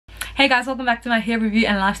Hey guys, welcome back to my hair review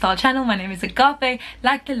and lifestyle channel. My name is Agape,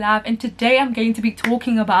 like the lab, and today I'm going to be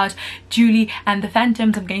talking about Julie and the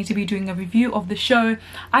Phantoms. I'm going to be doing a review of the show.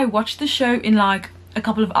 I watched the show in like a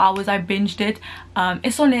couple of hours. I binged it.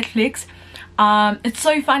 It's on Netflix. It's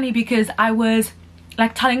so funny because I was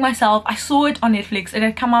like telling myself, I saw it on Netflix. It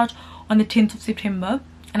had come out on the 10th of September.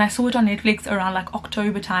 And I saw it on Netflix around like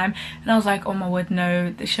October time, and I was like, oh my word,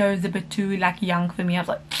 no, the show is a bit too like young for me. I was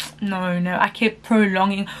like, no. I kept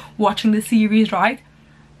prolonging watching the series, right?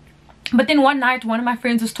 But then one night one of my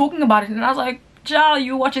friends was talking about it, and I was like, Jal,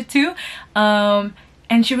 you watch it too? And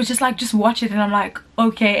she was just like, just watch it. And I'm like,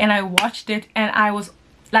 okay. And I watched it, and I was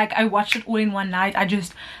like, I watched it all in one night.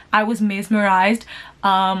 I was mesmerized.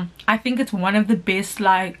 I think it's one of the best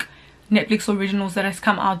like Netflix originals that has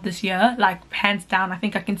come out this year, like hands down. I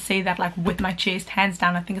think I can say that like with my chest, hands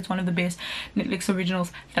down. I think it's one of the best Netflix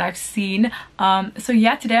originals that I've seen. So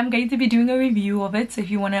yeah, today I'm going to be doing a review of it, so if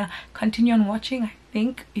you want to continue on watching, I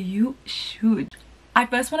think you should. I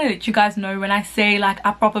first want to let you guys know, when I say like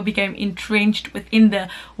I proper became entrenched within the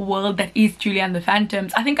world that is Julie and the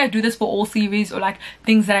Phantoms, I think I do this for all series or like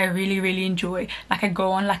things that I really enjoy. Like I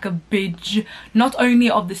go on like a binge, not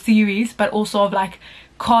only of the series but also of like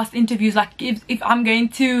cast interviews. Like if I'm going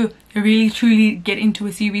to really truly get into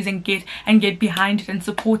a series and get behind it and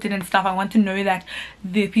support it and stuff, I want to know that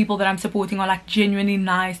the people that I'm supporting are like genuine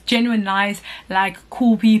nice, like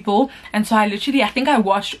cool people. And so I think I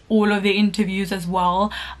watched all of the interviews as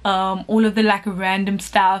well, all of the like random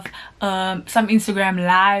stuff, some Instagram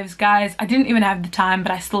lives. Guys, I didn't even have the time,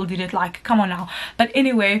 but I still did it. Like, come on now. But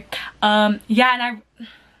anyway, yeah,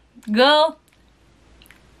 and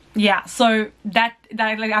yeah, so that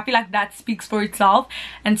like I feel like that speaks for itself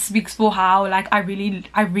and speaks for how like I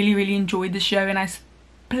really enjoyed the show, and I was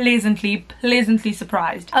pleasantly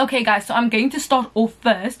surprised. Okay guys, so I'm going to start off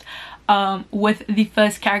first with the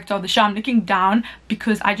first character of the show. I'm looking down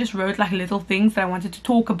because I just wrote like little things that I wanted to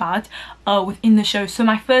talk about within the show. So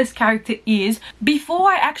my first character is,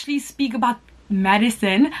 before I actually speak about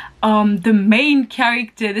Madison, the main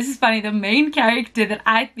character, this is funny, the main character that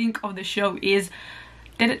I think of the show is,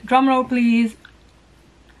 drum roll please,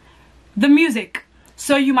 the music.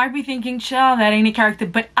 So you might be thinking, sure, that ain't a character,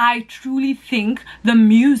 but I truly think the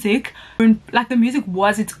music, like the music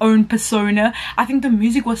was its own persona. I think the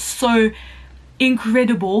music was so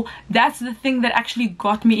incredible. That's the thing that actually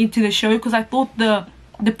got me into the show, because I thought the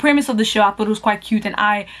premise of the show, I thought it was quite cute, and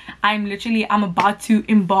I'm about to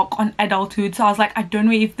embark on adulthood, so I was like, I don't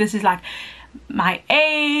know if this is like my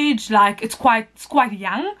age, like it's quite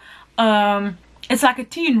young. It's like a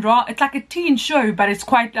teen show, but it's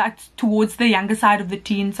quite like towards the younger side of the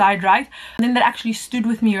teen side, right? And then that actually stood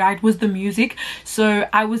with me, right, was the music. So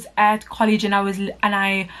I was at college, and I was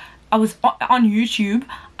on YouTube,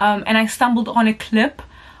 and I stumbled on a clip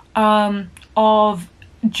of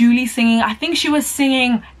Julie singing. I think she was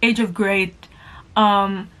singing Age of Great,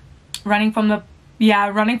 running from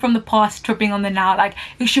the past, tripping on the now. Like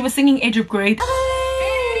she was singing Age of Great.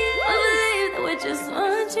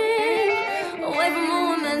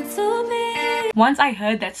 Once I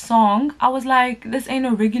heard that song, I was like, this ain't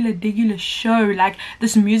a regular show. Like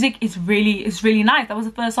this music is really nice. That was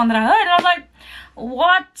the first song that I heard, and I was like,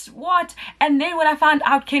 what? And then when I found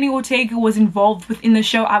out Kenny Ortega was involved within the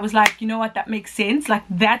show, I was like, you know what, that makes sense. Like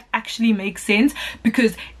that actually makes sense,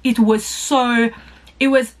 because it was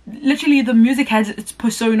literally, the music has its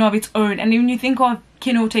persona of its own. And when you think of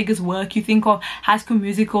Kenny Ortega's work, you think of High School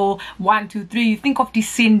Musical 1, 2, 3, you think of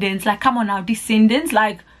Descendants. Like, come on now, Descendants,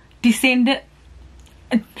 like Descendant.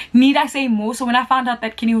 Need I say more? So when I found out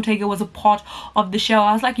that Kenny Ortega was a part of the show,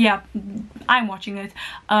 I was like, yeah, I'm watching it.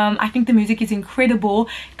 I think the music is incredible.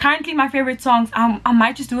 Currently my favorite songs, I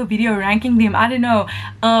might just do a video ranking them, I don't know.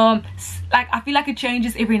 Like I feel like it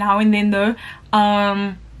changes every now and then though.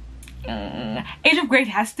 Age of Great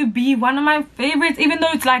has to be one of my favorites, even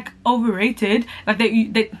though it's like overrated. Like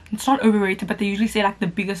it's not overrated, but they usually say like the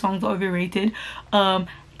bigger songs are overrated.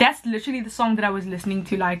 That's literally the song that I was listening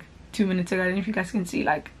to like 2 minutes ago. I don't know if you guys can see,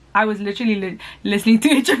 like I was literally listening to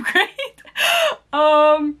Age of Great.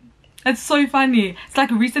 It's so funny. It's like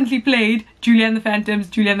recently played Julie and the Phantoms.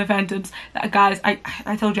 Guys,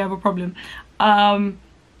 I told you I have a problem.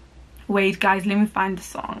 Wait guys, let me find the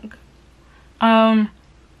song.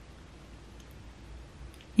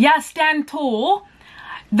 Yeah, Stand Tall.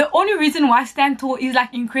 The only reason why Stand Tall is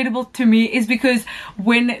like incredible to me is because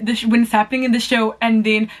when it's happening in the show, and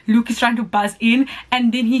then Luke is trying to buzz in,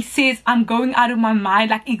 and then he says, I'm going out of my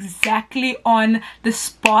mind, like exactly on the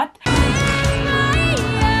spot. I'm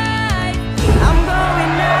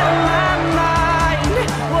going out of my mind.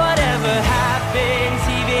 Whatever happens,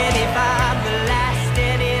 even if I'm the last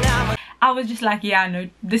standing, I was just like, yeah, no,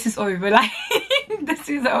 this is over. Like this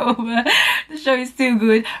is over. The show is too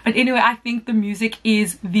good. But anyway, I think the music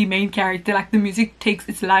is the main character. Like the music takes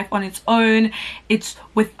its life on its own. It's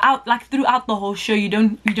without, like, throughout the whole show you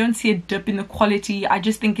don't see a dip in the quality. I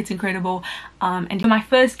just think it's incredible. And my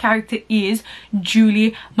first character is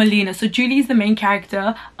Julie Molina. So Julie is the main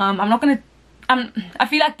character. I'm not gonna I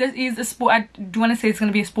feel like this is a spoiler. I do want to say it's going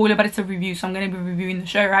to be a spoiler, but it's a review, so I'm going to be reviewing the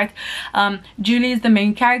show, right? Julie is the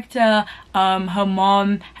main character. Her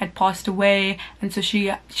mom had passed away, and so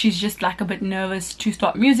she's just like a bit nervous to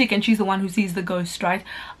start music, and she's the one who sees the ghost, right?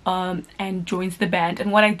 And joins the band.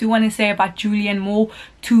 And what I do want to say about Julie, and more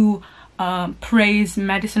to praise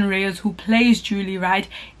Madison Reyes, who plays Julie, right,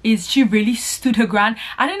 is she really stood her ground.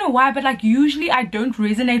 I don't know why, but like usually I don't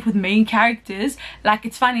resonate with main characters. Like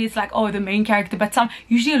it's funny, it's like, oh, the main character, but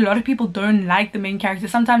usually a lot of people don't like the main character.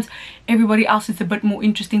 Sometimes everybody else is a bit more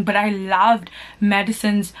interesting, but I loved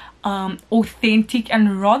Madison's authentic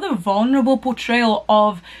and rather vulnerable portrayal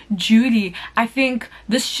of Julie. I think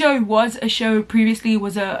this show was a show previously,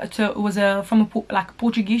 was from a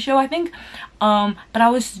Portuguese show, I think, but I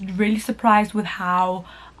was really surprised with how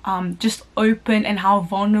just open and how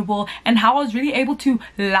vulnerable, and how I was really able to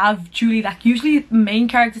love Julie. Like usually main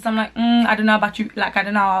characters, I'm like, I don't know about you, like I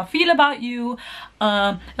don't know how I feel about you.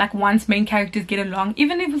 Like once main characters get along,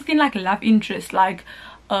 even if it's in like love interest, like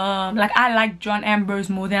I like John Ambrose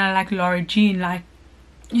more than I like Laura Jean, like,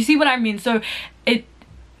 you see what I mean? So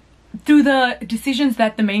through the decisions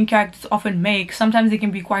that the main characters often make, sometimes they can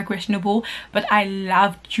be quite questionable, but I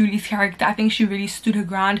loved Julie's character. I think she really stood her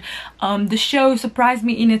ground. The show surprised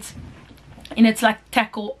me in its like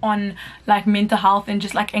tackle on like mental health and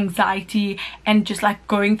just like anxiety and just like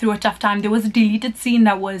going through a tough time. There was a deleted scene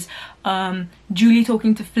that was Julie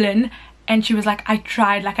talking to Flynn, and she was like, I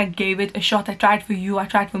tried, like I gave it a shot, I tried for you, I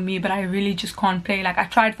tried for me, but I really just can't play. Like I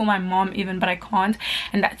tried for my mom even, but I can't.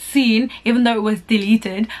 And that scene, even though it was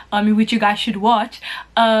deleted, which you guys should watch,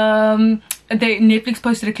 Netflix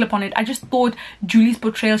posted a clip on it. I just thought Julie's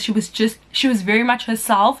portrayal, she was very much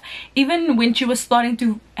herself. Even when she was starting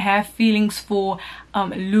to have feelings for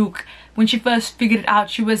Luke, when she first figured it out,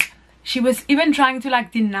 she was even trying to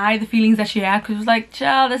like deny the feelings that she had, because it was like,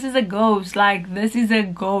 child, this is a ghost, like this is a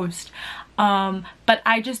ghost. But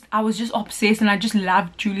I was just obsessed, and I just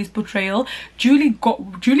loved Julie's portrayal. Julie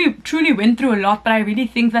truly went through a lot, but I really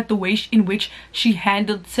think that the way in which she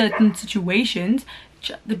handled certain situations,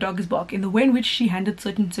 the dog is barking, the way in which she handled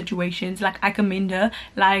certain situations, like I commend her.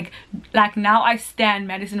 Like now I stand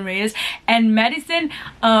Madison Reyes, and Madison,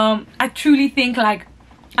 I truly think, like,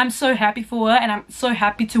 I'm so happy for her, and I'm so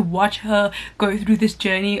happy to watch her go through this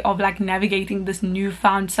journey of like navigating this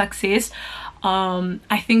newfound success.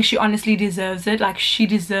 I think she honestly deserves it. Like she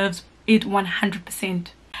deserves it 100%.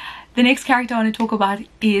 The next character I want to talk about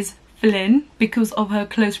is Flynn, because of her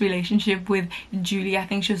close relationship with Julie. I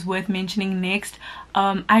think she was worth mentioning next.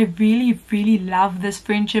 I really love this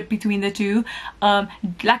friendship between the two. Like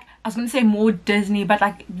I was gonna say more Disney, but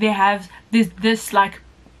like they have this like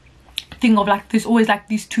thing of like there's always like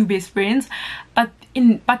these two best friends, but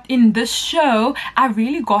in this show I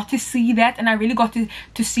really got to see that, and I really got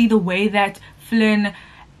to see the way that Flynn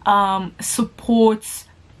supports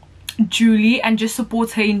Julie and just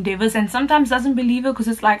supports her endeavors, and sometimes doesn't believe her because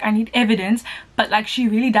it's like, I need evidence, but like she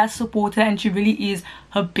really does support her, and she really is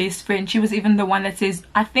her best friend. She was even the one that says,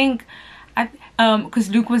 I think because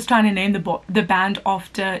Luke was trying to name the band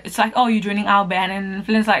after, it's like, oh, you're joining our band, and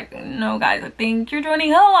Flynn's like, no guys, I think you're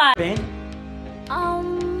joining her band.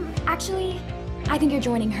 Actually, I think you're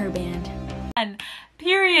joining her band. And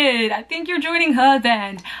period, I think you're joining her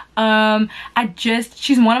band.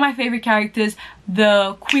 She's one of my favorite characters.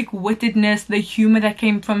 The quick-wittedness, the humor that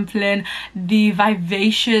came from Flynn, the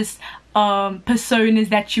vivacious personas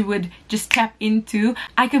that she would just tap into.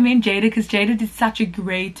 I commend Jada, because Jada did such a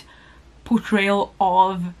great portrayal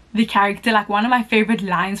of the character. Like one of my favorite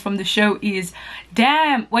lines from the show is,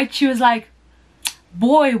 damn, wait, she was like,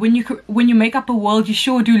 boy, when you make up a world, you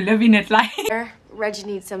sure do live in it. Like Reggie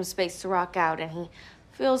needs some space to rock out, and he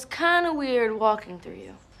feels kind of weird walking through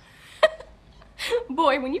you.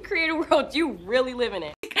 Boy, when you create a world, you really live in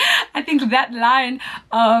it. I think that line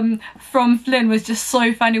from Flynn was just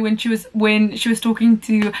so funny when she was talking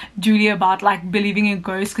to Julie about like believing in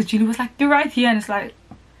ghosts, because Julie was like, they're right here, and it's like,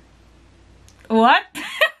 what?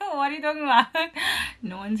 What are you talking about?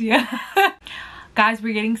 No one's here. Guys,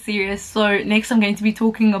 we're getting serious. So next I'm going to be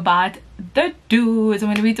talking about the dudes. I'm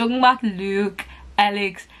going to be talking about Luke,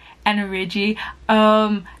 Alex and Reggie.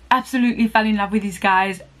 Absolutely fell in love with these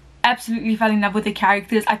guys absolutely fell in love with the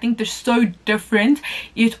characters. I think they're so different.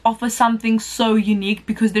 It offers something so unique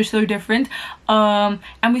because they're so different. And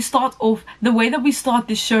we start off, the way that we start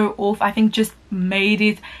the show off, I think just made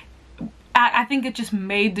it, I think it just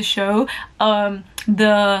made the show,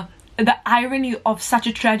 the irony of such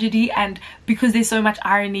a tragedy, and because there's so much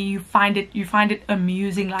irony, you find it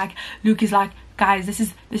amusing. Like Luke is like, guys,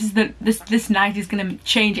 this night is gonna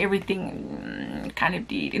change everything. Kind of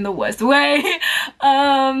did, in the worst way.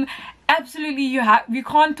 Absolutely, you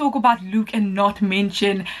can't talk about Luke and not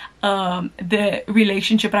mention the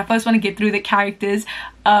relationship. But I first want to get through the characters.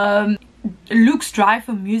 Luke's drive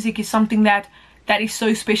for music is something that is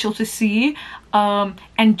so special to see,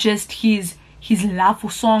 and just his love for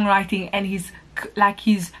songwriting and his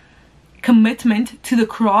commitment to the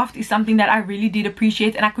craft is something that I really did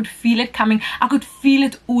appreciate, and I could feel it coming. I could feel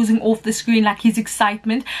it oozing off the screen, like his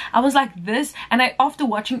excitement. I was like, this, and after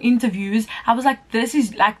watching interviews, I was like, this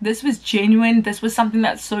was genuine. This was something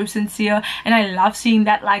that's so sincere, and I love seeing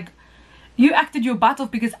that. Like, you acted your butt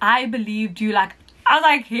off because I believed you. Like, I was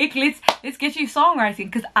like, heck, let's get you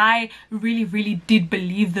songwriting, because I really did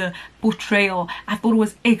believe the portrayal. I thought it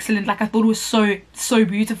was excellent. Like, I thought it was so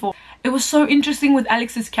beautiful. It was so interesting with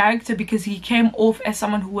Alex's character because he came off as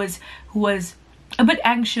someone who was a bit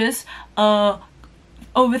anxious,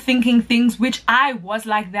 overthinking things, which I was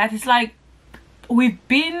like that. It's like, we've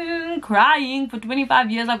been crying for 25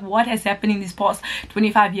 years. Like, what has happened in these past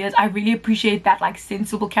 25 years? I really appreciate that, like,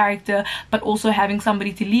 sensible character, but also having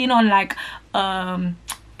somebody to lean on. Like, I'm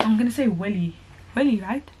gonna say Willie,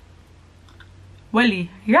 right? Willie,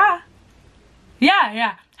 yeah,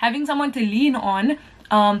 having someone to lean on.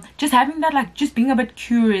 Just having that, like, just being a bit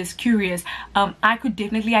curious. I could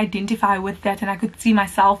definitely identify with that, and I could see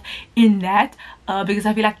myself in that, because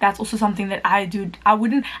I feel like that's also something that I do.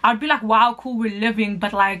 I'd be like, wow, cool, we're living,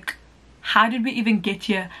 but like, how did we even get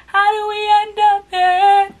here? How do we end up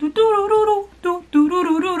here?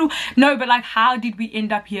 No, but like, how did we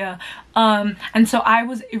end up here? And so I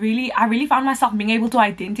really found myself being able to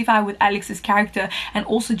identify with Alex's character, and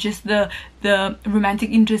also just the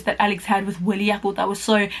romantic interest that Alex had with Willie. I thought that was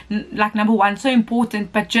so, like, number one, so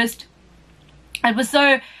important, but just, it was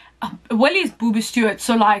so, Willie's Booba Stewart,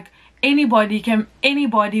 so like, anybody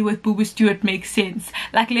with Booba Stewart makes sense.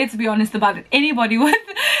 Like, let's be honest about it. Anybody with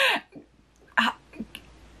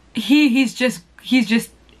he's just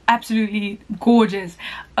absolutely gorgeous.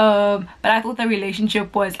 But I thought the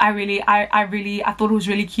relationship was, I thought it was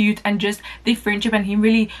really cute, and just the friendship and him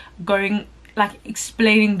really going, like,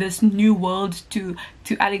 explaining this new world to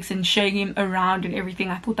Alex and showing him around and everything.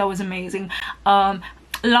 I thought that was amazing.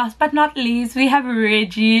 Last but not least, we have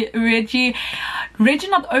Reggie. Reggie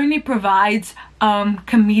not only provides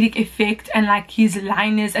comedic effect and like his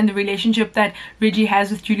liners and the relationship that Reggie has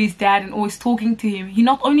with Julie's dad and always talking to him. He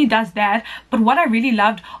not only does that, but what I really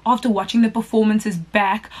loved after watching the performances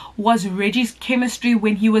back was Reggie's chemistry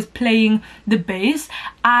when he was playing the bass.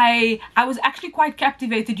 I was actually quite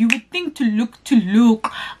captivated. You would think to look to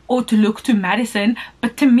Luke or to look to Madison,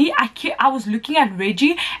 but to me, I was looking at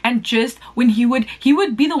Reggie, and just when he would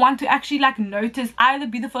be the one to actually, like, notice, either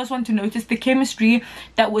be the first one to notice the chemistry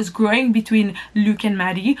that was growing between Luke and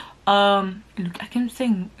Maddie. I keep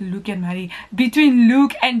saying Luke and Maddie, between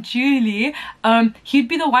Luke and Julie. He'd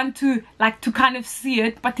be the one to, like, to kind of see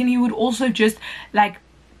it, but then he would also just, like,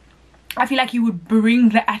 I feel like he would bring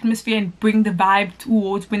the atmosphere and bring the vibe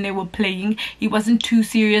towards when they were playing. He wasn't too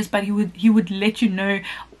serious, but he would let you know,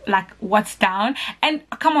 like, what's down. And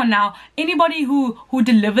come on now, anybody who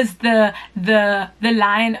delivers the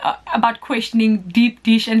line about questioning deep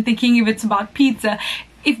dish and thinking if it's about pizza,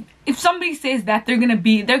 if somebody says that, they're gonna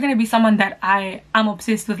be someone that I'm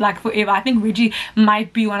obsessed with, like, forever. I think Reggie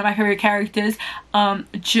might be one of my favorite characters,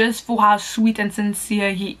 just for how sweet and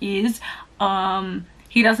sincere he is.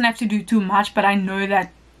 He doesn't have to do too much, but I know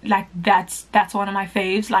that, like, that's one of my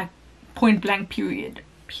faves, like, point blank, period.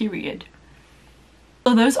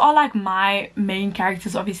 So those are, like, my main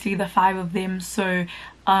characters, obviously the 5 of them. So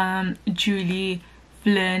Julie,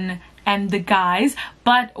 Flynn, and the guys.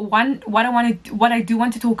 But what I do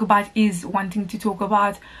want to talk about is wanting to talk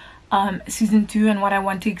about season 2 and what I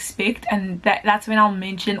want to expect, and that's when I'll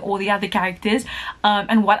mention all the other characters,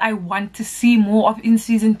 and what I want to see more of in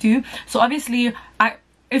season 2. So obviously,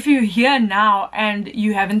 if you're here now and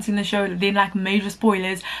you haven't seen the show, then, like, major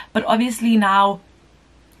spoilers. But obviously now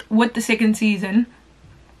with the second season,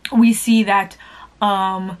 we see that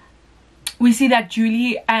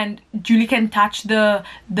Julie can touch the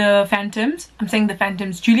phantoms. I'm saying the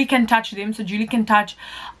phantoms. Julie can touch them, so Julie can touch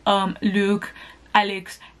Luke,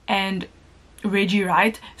 Alex, and Reggie,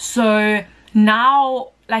 right? So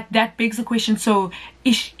now, like, that begs the question, so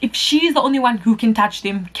if she's the only one who can touch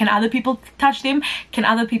them, can other people touch them? Can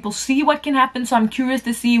other people see what can happen? So I'm curious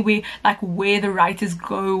to see where the writers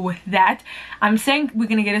go with that. I'm saying we're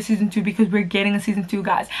gonna get a season 2 because we're getting a season 2,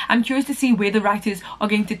 guys. I'm curious to see where the writers are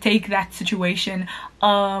going to take that situation,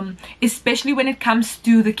 especially when it comes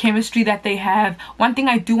to the chemistry that they have. One thing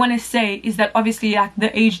I do want to say is that obviously, like,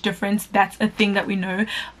 the age difference, that's a thing that we know.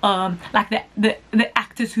 Like the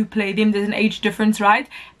actors who play them, there's an age difference, right?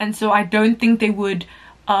 And so I don't think they would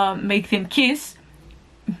make them kiss.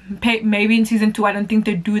 Maybe in season 2 I don't think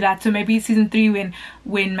they do that. So maybe season 3,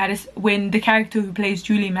 when the character who plays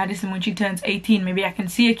Julie, Madison, when she turns 18, maybe I can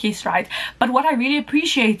see a kiss, right? But what I really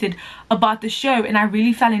appreciated about the show, and I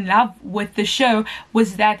really fell in love with the show,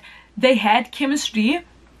 was that they had chemistry,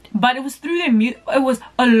 but it was through their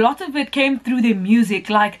a lot of it came through their music.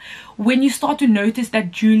 Like, when you start to notice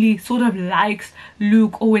that Julie sort of likes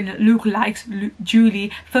Luke, or when Luke likes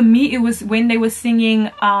Julie, for me it was when they were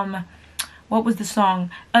singing what was the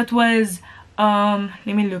song? It was let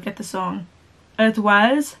me look at the song. It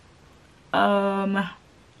was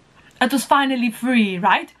Finally Free,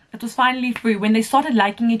 right? It was Finally Free. When they started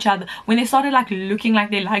liking each other, when they started like looking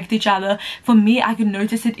like they liked each other, for me I could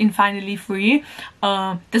notice it in Finally Free.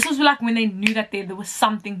 This was like when they knew that there was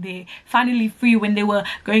something there. Finally Free, when they were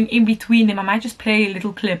going in between them. I might just play a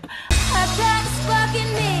little clip. I got a spark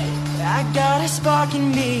in me. I got a spark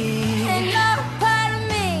in me. And you're a part of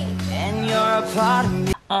me. And you're a part of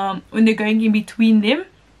me. When they're going in between them.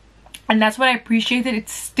 And that's what I appreciated. It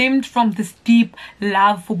stemmed from this deep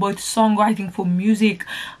love for both songwriting, for music,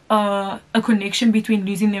 a connection between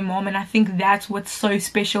losing their mom, and I think that's what's so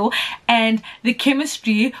special. And the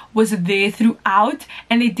chemistry was there throughout,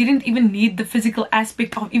 and they didn't even need the physical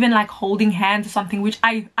aspect of even like holding hands or something, which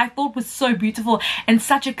I thought was so beautiful and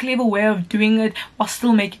such a clever way of doing it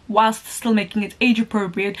whilst still making it age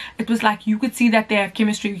appropriate. It was like you could see that they have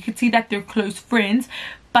chemistry, you could see that they're close friends,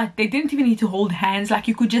 but they didn't even need to hold hands. Like,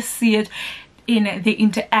 you could just see it in the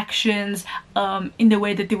interactions, in the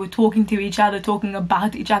way that they were talking to each other, talking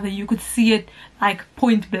about each other. You could see it like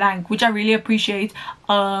point blank, which I really appreciate.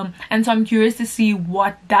 And so I'm curious to see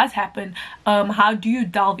what does happen. How do you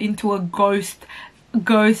delve into a ghost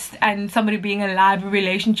and somebody being alive, a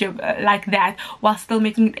relationship like that, while still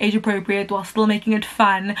making it age appropriate, while still making it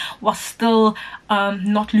fun, while still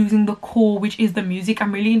not losing the core, which is the music.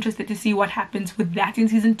 I'm really interested to see what happens with that in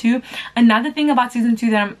season 2. Another thing about season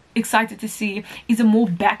 2 that I'm excited to see is a more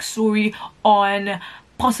backstory on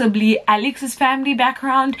possibly Alex's family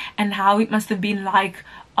background and how it must have been like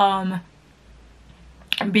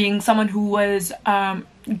being someone who was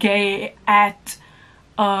gay at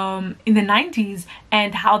in the 90s,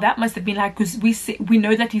 and how that must have been like, because we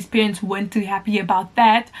know that his parents weren't too happy about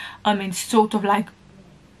that, and sort of like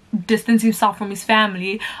distance himself from his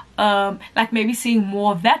family, like maybe seeing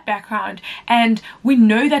more of that background. And we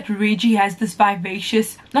know that Reggie has this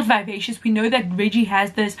we know that Reggie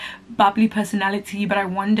has this bubbly personality, but I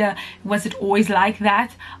wonder, was it always like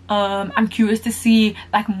that? I'm curious to see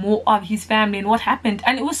like more of his family and what happened.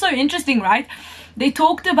 And it was so interesting, right? They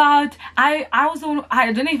talked about, I don't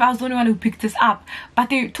know if I was the only one who picked this up, but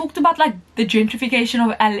they talked about like the gentrification of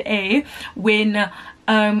LA, when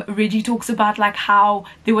Reggie talks about like how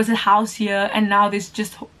there was a house here and now there's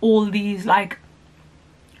just all these like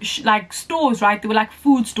stores, right? They were like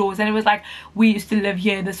food stores, and it was like, we used to live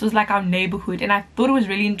here, this was like our neighborhood. And I thought it was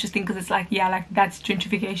really interesting because it's like, yeah, like that's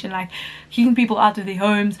gentrification, like kicking people out of their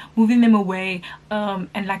homes, moving them away,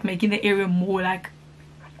 and like making the area more like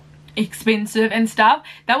expensive and stuff.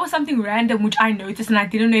 That was something random which I noticed, and I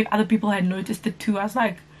didn't know if other people had noticed it too. I was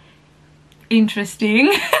like, interesting.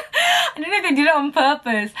 I don't know if they did it on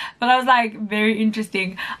purpose, but I was like, very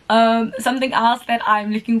interesting. Something else that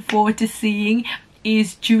I'm looking forward to seeing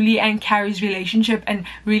is Julie and Carrie's relationship, and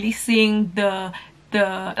really seeing the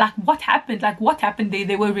like what happened there.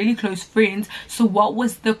 They were really close friends, so what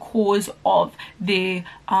was the cause of their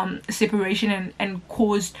separation and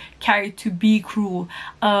caused Carrie to be cruel?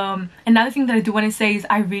 Another thing that I do want to say is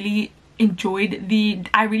I really enjoyed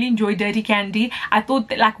Dirty Candy. I thought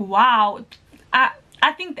that, like, wow,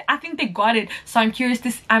 I think they got it. So I'm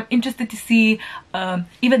interested to see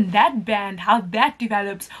even that band, how that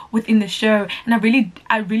develops within the show. And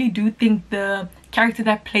I really do think the character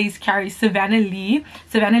that plays Carrie, Savannah Lee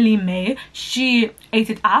May, she ate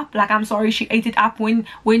it up. Like, I'm sorry, she ate it up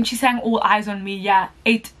when she sang All Eyes on Me. Yeah,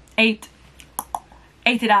 ate it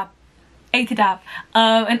up.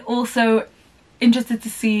 And also interested to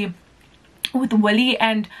see with Willie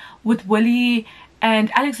and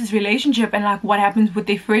Alex's relationship, and like what happens with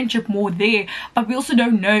their friendship more there. But we also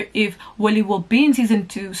don't know if Willie will be in season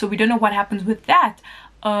 2, so we don't know what happens with that.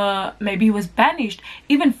 maybe he was banished.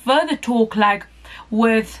 Even further talk like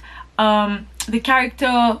with the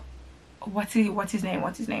character, what's his name?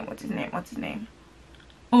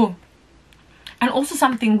 Oh, and also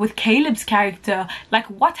something with Caleb's character, like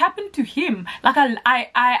what happened to him. Like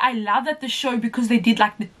I love that the show, because they did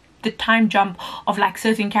like the time jump of like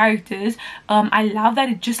certain characters, I love that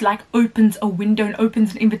it just like opens a window and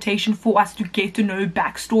opens an invitation for us to get to know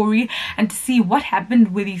backstory and to see what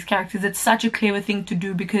happened with these characters. It's such a clever thing to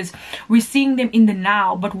do, because we're seeing them in the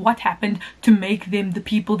now, but what happened to make them the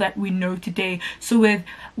people that we know today. So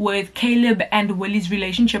with Caleb and Willie's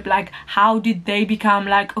relationship, like how did they become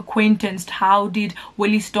like acquaintanced? How did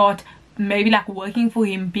Willie start maybe like working for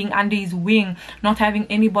him, being under his wing, not having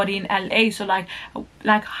anybody in LA? So like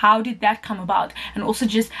how did that come about? And also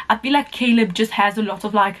just I feel like Caleb just has a lot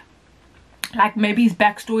of like maybe his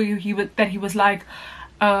backstory, he was like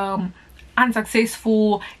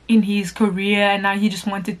unsuccessful in his career, and now he just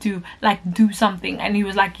wanted to like do something, and he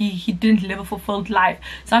was like he didn't live a fulfilled life.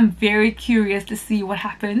 So I'm very curious to see what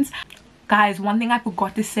happens. Guys, one thing I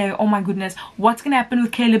forgot to say, oh my goodness, what's gonna happen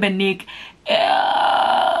with Caleb and Nick?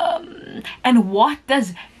 And what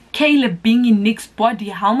does Caleb being in Nick's body,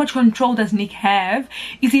 how much control does Nick have?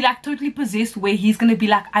 Is he like totally possessed where he's gonna be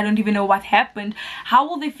like, I don't even know what happened? How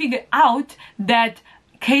will they figure out that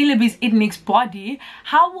Caleb is in Nick's body?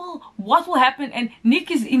 What will happen? And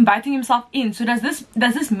Nick is inviting himself in, so does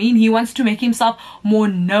this mean he wants to make himself more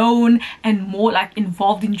known and more like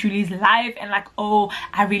involved in Julie's life, and like, oh,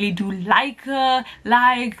 I really do like her,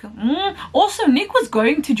 like Also Nick was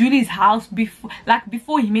going to Julie's house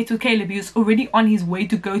before he met with Caleb. He was already on his way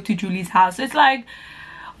to go to Julie's house. So it's like,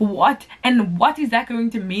 what is that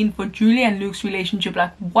going to mean for Julie and Luke's relationship?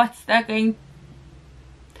 Like, what's that going?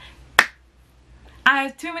 I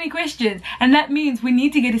have too many questions, and that means we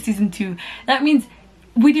need to get a season 2. That means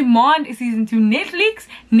we demand a season 2. Netflix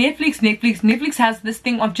has this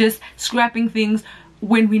thing of just scrapping things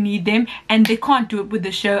when we need them, and they can't do it with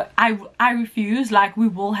the show. I refuse. Like, I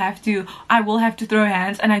will have to throw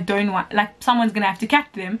hands, and I don't want, like, someone's gonna have to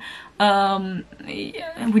catch them.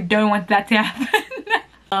 We don't want that to happen.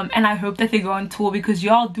 And I hope that they go on tour, because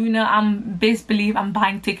y'all do know best believe I'm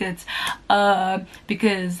buying tickets,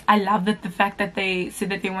 because I love that the fact that they said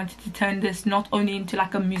that they wanted to turn this not only into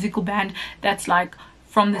like a musical band that's like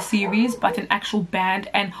from the series, but an actual band.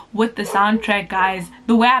 And with the soundtrack, guys,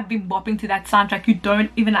 the way I've been bopping to that soundtrack, you don't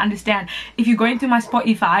even understand. If you go into my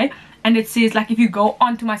Spotify and it says, like, if you go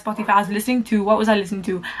onto my Spotify, I was listening to, what was I listening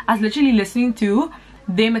to? I was literally listening to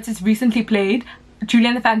them. It says recently played Julie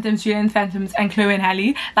and the Phantoms, and Chloe and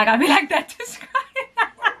Halle. Like, I'll be like that to describe.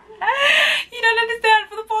 You don't understand.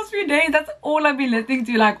 For the past few days, that's all I've been listening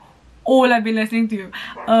to. Like, all I've been listening to.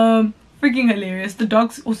 Freaking hilarious. The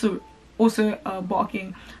dog's also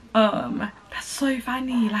barking. That's so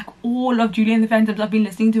funny. Like, all of Julie and the Phantoms, I've been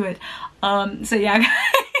listening to it. So yeah,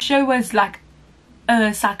 the show was like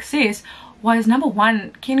a success. Was number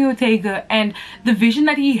one, Kenny Ortega, and the vision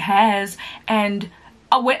that he has. And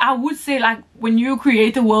I would say, like, when you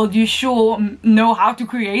create a world, you sure know how to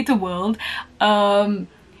create a world.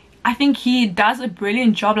 I think he does a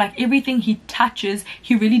brilliant job. Like, everything he touches,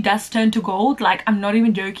 he really does turn to gold. Like, I'm not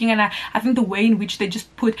even joking. And I think the way in which they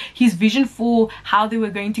just put his vision for how they were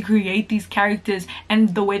going to create these characters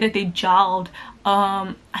and the way that they gelled,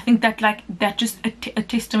 I think that, like, that's just a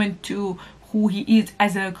testament to who he is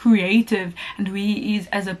as a creative and who he is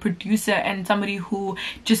as a producer, and somebody who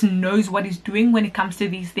just knows what he's doing when it comes to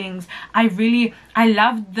these things. I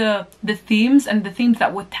love the themes and the themes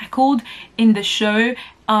that were tackled in the show.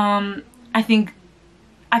 I think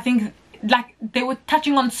like they were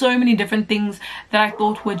touching on so many different things that I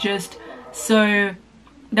thought were just so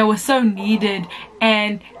needed,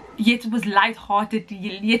 and yet it was light-hearted,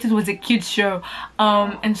 yet it was a kids show.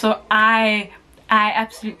 And so I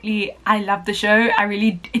love the show.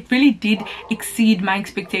 It really did exceed my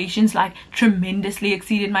expectations, like tremendously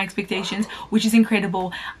exceeded my expectations, which is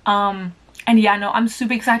incredible. And yeah, no, I'm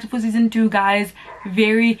super excited for season 2, guys.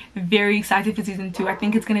 Very, very excited for season 2. I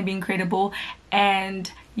think it's gonna be incredible.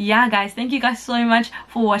 And yeah, guys, thank you guys so much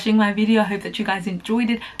for watching my video. I hope that you guys enjoyed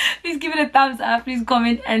it. Please give it a thumbs up, please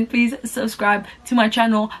comment, and please subscribe to my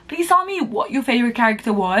channel. Please tell me what your favorite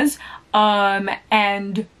character was,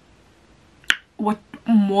 and what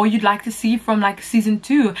more you'd like to see from like season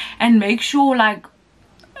 2, and make sure like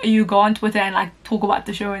you go on Twitter and like talk about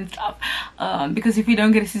the show and stuff, because if you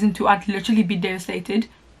don't get a season 2, I'd literally be devastated.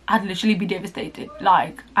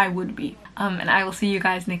 Like, I would be. And I will see you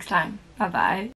guys next time. Bye bye.